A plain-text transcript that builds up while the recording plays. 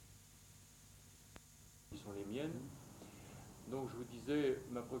mienne. Donc je vous disais,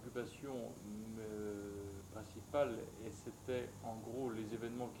 ma préoccupation principale, et c'était en gros les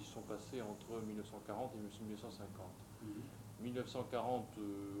événements qui se sont passés entre 1940 et 1950. 1940,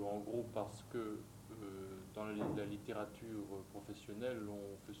 en gros parce que dans la littérature professionnelle,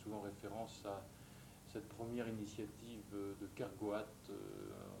 on fait souvent référence à cette première initiative de Kergoat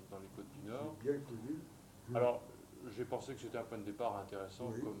dans les Côtes du Nord. Bien connu. Alors, j'ai pensé que c'était un point de départ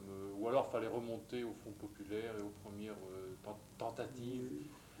intéressant, Oui. ou alors il fallait remonter au Front populaire et aux premières tentatives, Oui,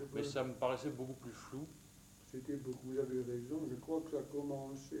 mais ça me paraissait beaucoup plus flou. C'était beaucoup, vous avez raison. Je crois que ça a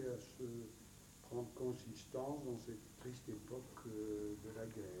commencé à se prendre consistance dans cette triste époque de la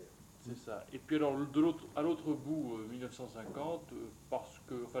guerre. C'est ça. Et puis alors, à l'autre bout, 1950, parce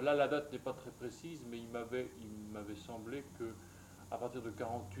que, enfin là, la date n'est pas très précise, mais il m'avait semblé que à partir de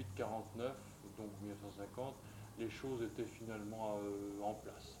 48-49, donc 1950, les choses étaient finalement en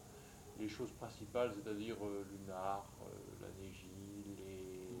place. Les choses principales, c'est-à-dire l'UNAR, la NEJ,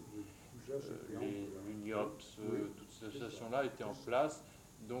 l'UNIOPS, Oui, toutes ces associations-là étaient en place,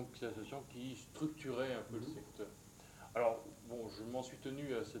 donc ces associations qui structuraient un peu le secteur. Alors, bon, je m'en suis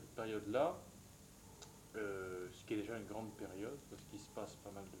tenu à cette période-là, ce qui est déjà une grande période, parce qu'il se passe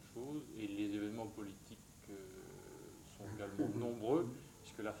pas mal de choses, et les événements politiques sont également nombreux,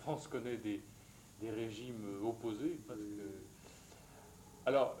 puisque la France connaît des régimes opposés.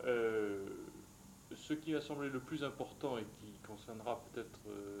 Alors, ce qui m'a semblé le plus important et qui concernera peut-être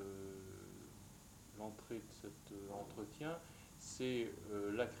l'entrée de cet entretien, c'est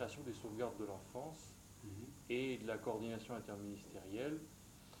la création des sauvegardes de l'enfance et de la coordination interministérielle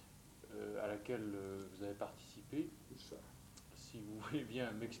à laquelle vous avez participé. Si vous voulez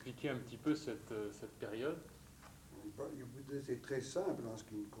bien m'expliquer un petit peu cette période. C'est très simple en ce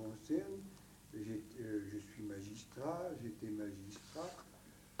qui me concerne. Je suis magistrat, j'étais magistrat,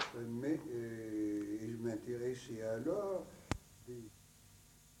 mais je m'intéressais alors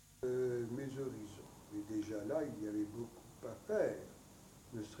mes horizons. Et déjà là, il y avait beaucoup à faire,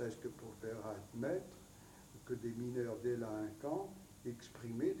 ne serait-ce que pour faire admettre que des mineurs délinquants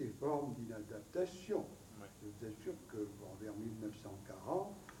exprimaient des formes d'inadaptation. Ouais. Je vous assure que vers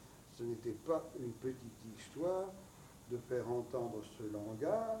 1940, ce n'était pas une petite histoire de faire entendre ce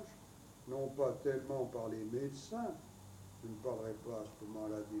langage, non pas tellement par les médecins, je ne parlerai pas à ce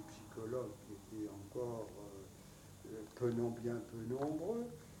moment-là des psychologues qui étaient encore bien peu nombreux,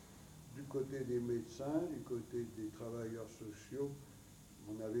 du côté des médecins, du côté des travailleurs sociaux,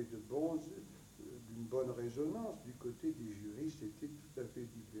 on avait d'une bonne résonance, du côté des juristes, c'était tout à fait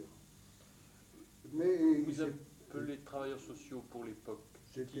différent. Mais vous appelez travailleurs sociaux pour l'époque?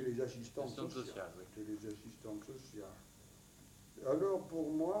 C'était les assistantes sociales. Oui. C'était les assistantes sociales. Alors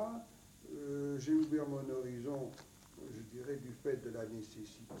pour moi, j'ai ouvert mon horizon, je dirais, du fait de la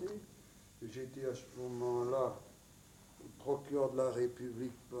nécessité. J'étais à ce moment-là procureur de la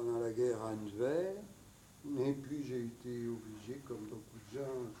République pendant la guerre à Anvers, et puis j'ai été obligé, comme beaucoup de gens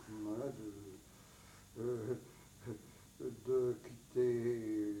à ce moment-là, de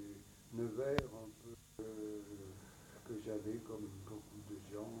quitter Nevers, un peu que j'avais comme beaucoup de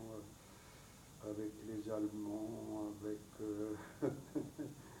gens, avec les Allemands, avec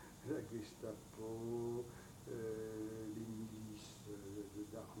la Gestapo, les milices de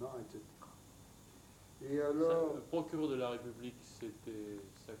Darnan, etc. Et alors, le procureur de la République,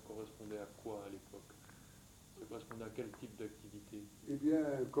 ça correspondait à quoi à l'époque? Ça correspondait à quel type d'activité? eh bien,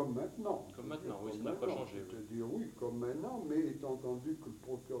 comme maintenant. Comme maintenant, oui, ça n'a pas changé. C'est-à-dire, oui, comme maintenant, mais étant entendu que le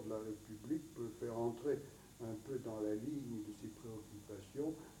procureur de la République peut faire entrer un peu dans la ligne de ses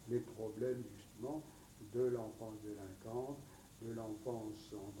préoccupations les problèmes, justement, de l'enfance délinquante, de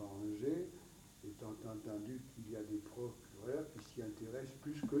l'enfance en danger, étant entendu qu'il y a des procureurs qui s'y intéressent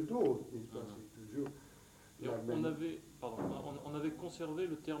plus que d'autres, n'est-ce pas? C'est toujours... On avait conservé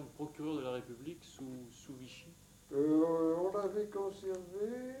le terme procureur de la République sous Vichy. On l'avait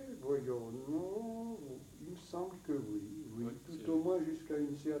conservé, voyons, non, il me semble que oui, tout au moins jusqu'à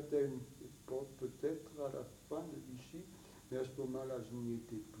une certaine époque, peut-être à la fin de Vichy, mais à ce moment-là, je n'y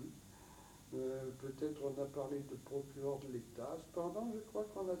étais plus. Peut-être on a parlé de procureur de l'État. Cependant, je crois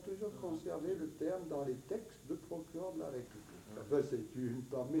qu'on a toujours conservé le terme dans les textes de procureur de la République. Enfin, c'est une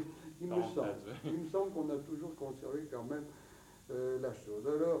mais il me semble qu'on a toujours conservé quand même la chose.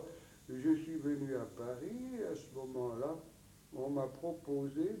 Alors, je suis venu à Paris, et à ce moment-là, on m'a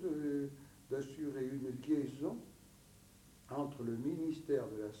proposé d'assurer une liaison entre le ministère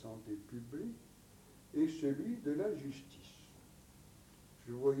de la santé publique et celui de la justice.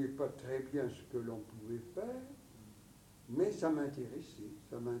 Je ne voyais pas très bien ce que l'on pouvait faire, mais ça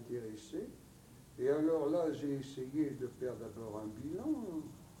m'intéressait. Et alors là, j'ai essayé de faire d'abord un bilan,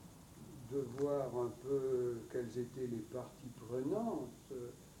 de voir un peu quelles étaient les parties prenantes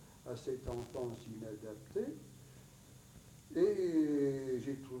à cette enfance inadaptée. Et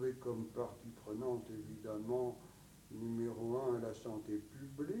j'ai trouvé comme partie prenante, évidemment, numéro un, la santé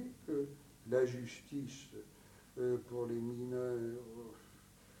publique, la justice pour les mineurs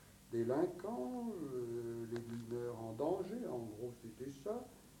délinquants, les mineurs en danger, en gros c'était ça,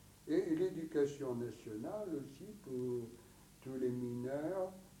 et l'éducation nationale aussi pour tous les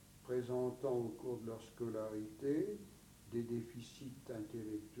mineurs présentant au cours de leur scolarité des déficits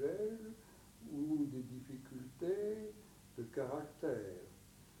intellectuels ou des difficultés de caractère.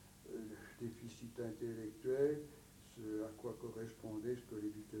 Déficit intellectuel, à quoi correspondait ce que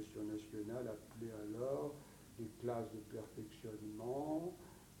l'éducation nationale appelait alors les classes de perfectionnement,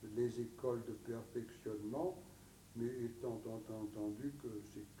 les écoles de perfectionnement, mais étant entendu que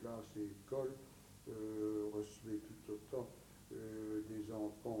ces classes et écoles recevaient tout autant des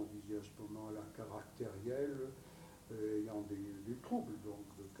enfants, on disait à ce moment-là, caractériels, ayant des troubles donc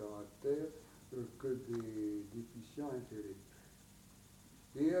de caractère, que des déficients intellectuels.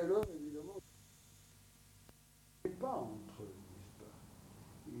 Et alors, évidemment, il n'y avait pas entre eux, n'est-ce pas?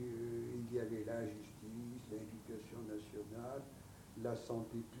 Il y avait la justice, l'éducation nationale, la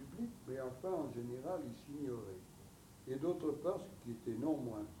santé publique, mais enfin, en général, ils s'ignoraient. Et d'autre part, ce qui était non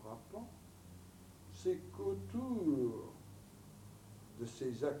moins frappant, c'est qu'autour de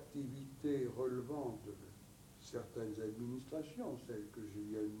ces activités relevant de certaines administrations, celles que je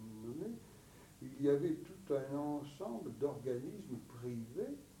viens de nommer, il y avait tout un ensemble d'organismes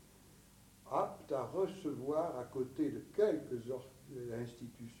privés aptes à recevoir, à côté de quelques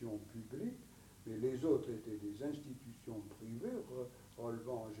institutions publiques, mais les autres étaient des institutions privées,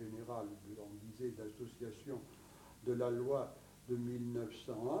 relevant en général, on disait, d'associations de la loi de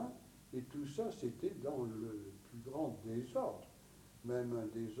 1901, et tout ça, c'était dans le plus grand désordre, même un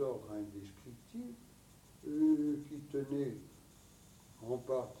désordre indescriptible, qui tenait en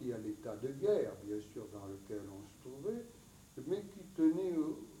partie à l'état de guerre, bien sûr, dans lequel on se trouvait, mais qui tenait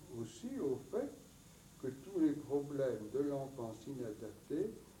aussi au fait que tous les problèmes de l'enfance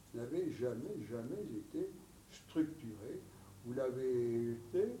inadaptée n'avaient jamais été structurés ou l'avaient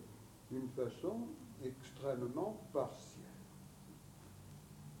été d'une façon extrêmement partielle.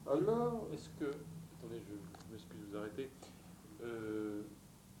 Alors... Est-ce que... Attendez, je m'excuse de vous arrêter.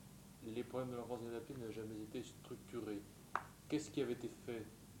 Les problèmes de l'enfance inadaptée n'ont jamais été structurés. Qu'est-ce qui avait été fait?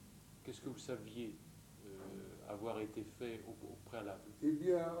 Qu'est-ce que vous saviez avoir été fait au préalable? Eh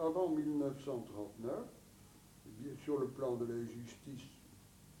bien, avant 1939, eh bien, sur le plan de la justice,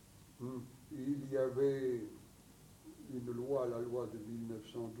 il y avait une loi, la loi de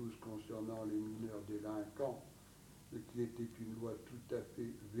 1912 concernant les mineurs délinquants, qui était une loi tout à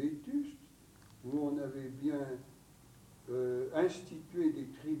fait vétuste, où on avait bien institué des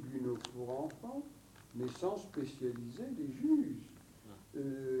tribunaux pour enfants, mais sans spécialiser les juges.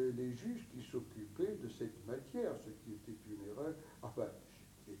 Les juges qui s'occupaient de cette matière, ce qui était une erreur, enfin,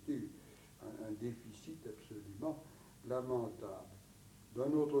 qui était un déficit absolument lamentable.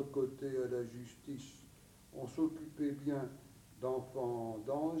 D'un autre côté, à la justice, on s'occupait bien d'enfants en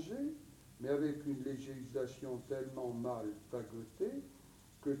danger, mais avec une législation tellement mal fagotée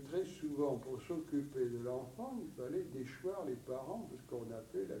que très souvent, pour s'occuper de l'enfant, il fallait déchoir les parents de ce qu'on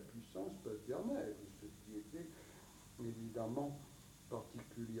appelait la puissance paternelle, ce qui était évidemment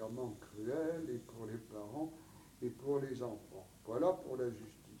particulièrement cruel et pour les parents et pour les enfants. Voilà pour la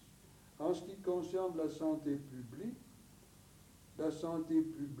justice. En ce qui concerne la santé publique,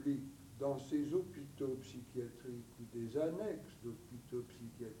 dans ces hôpitaux psychiatriques ou des annexes d'hôpitaux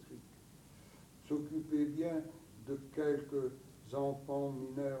psychiatriques, s'occupait bien de quelques enfants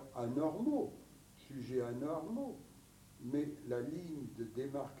mineurs anormaux, sujets anormaux, mais la ligne de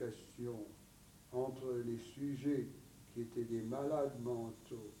démarcation entre les sujets qui étaient des malades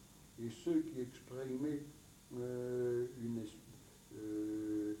mentaux et ceux qui exprimaient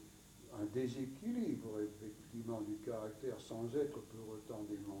un déséquilibre effectivement du caractère sans être pour autant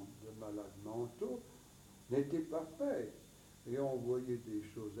des malades mentaux n'était pas faite. Et on voyait des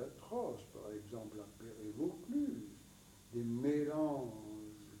choses atroces, par exemple à Péré-Vaucluse, des mélanges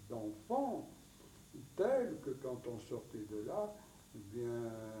d'enfants tels que quand on sortait de là, eh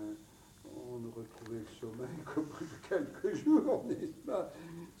bien, on ne retrouvait le sommeil qu'au bout de quelques jours, n'est-ce pas?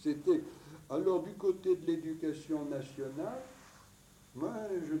 C'était... Alors, du côté de l'éducation nationale, moi,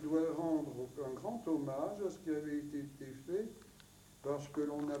 je dois rendre un grand hommage à ce qui avait été fait par ce que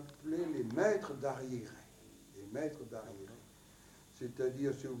l'on appelait les maîtres d'arriérés. Les maîtres d'arriérés.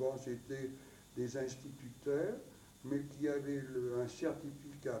 C'est-à-dire, souvent, c'était des instituteurs, mais qui avaient un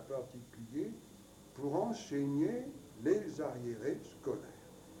certificat particulier pour enseigner les arriérés scolaires.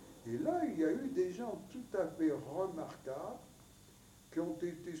 Et là, il y a eu des gens tout à fait remarquables, qui ont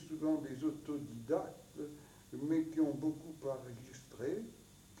été souvent des autodidactes, mais qui ont beaucoup enregistré,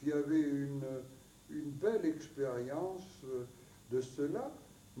 qui avaient une belle expérience de cela,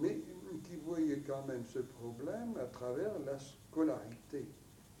 mais qui voyaient quand même ce problème à travers la scolarité,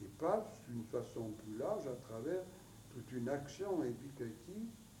 et pas d'une façon plus large à travers toute une action éducative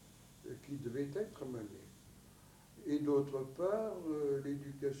qui devait être menée. Et d'autre part,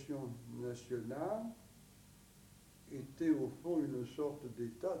 l'éducation nationale était au fond une sorte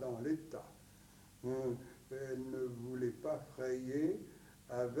d'État dans l'État. Elle ne voulait pas frayer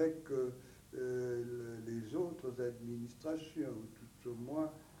avec les autres administrations, tout au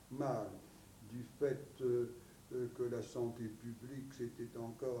moins mal, du fait que la santé publique, c'était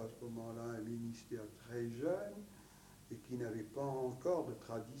encore à ce moment-là un ministère très jeune et qui n'avait pas encore de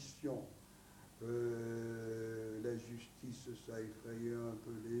tradition. La justice, ça effrayait un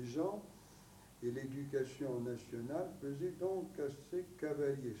peu les gens, et l'éducation nationale faisait donc assez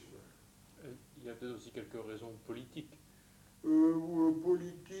cavalier seul. Il y a peut-être aussi quelques raisons politiques.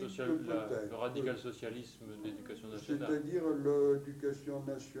 Politique, peut-être. Le radical socialisme de l'éducation nationale. C'est-à-dire l'éducation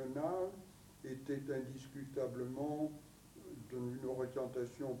nationale était indiscutablement d'une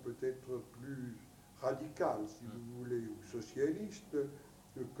orientation peut-être plus radicale, si vous voulez, ou socialiste,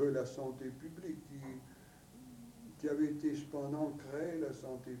 que la santé publique, qui avait été cependant créée, la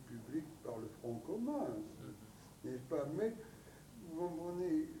santé publique, par le Front commun, n'est-ce pas? Mais vous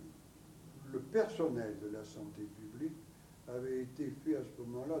comprenez, le personnel de la santé publique avait été fait à ce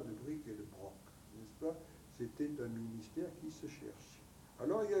moment-là de briques et de broc, n'est-ce pas? C'était un ministère qui se cherchait.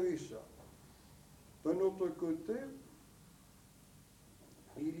 Alors il y avait ça. D'un autre côté,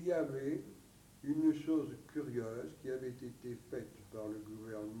 il y avait une chose curieuse qui avait été faite par le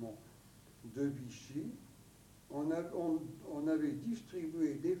gouvernement de Vichy. On avait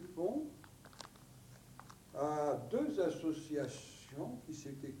distribué des fonds à deux associations qui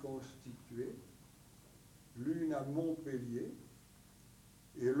s'étaient constituées, l'une à Montpellier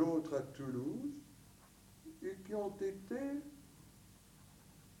et l'autre à Toulouse, et qui ont été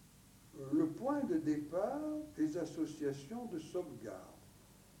le point de départ des associations de sauvegarde.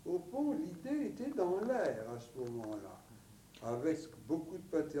 Au fond, l'idée était dans l'air à ce moment-là, avec beaucoup de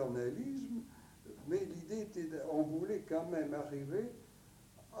paternalisme, mais l'idée était, on voulait quand même arriver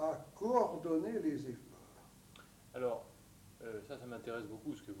à coordonner les efforts. Alors, ça m'intéresse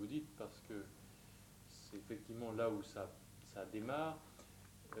beaucoup ce que vous dites, parce que c'est effectivement là où ça démarre.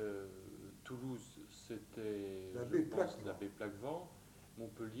 Toulouse, c'était l'abbé Plaquevent,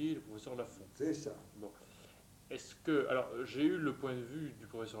 Montpellier, le professeur Lafont. C'est ça. Bon. Est-ce que... Alors, j'ai eu le point de vue du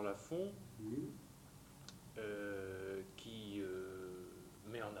professeur Lafont, Oui. qui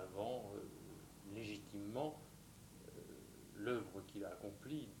met en avant légitimement l'œuvre qu'il a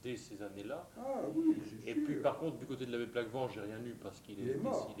accomplie dès ces années-là. Ah oui, c'est Et sûr. puis, par contre, du côté de l'abbé Plaquevent, j'ai rien eu parce qu'il est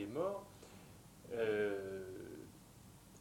mort.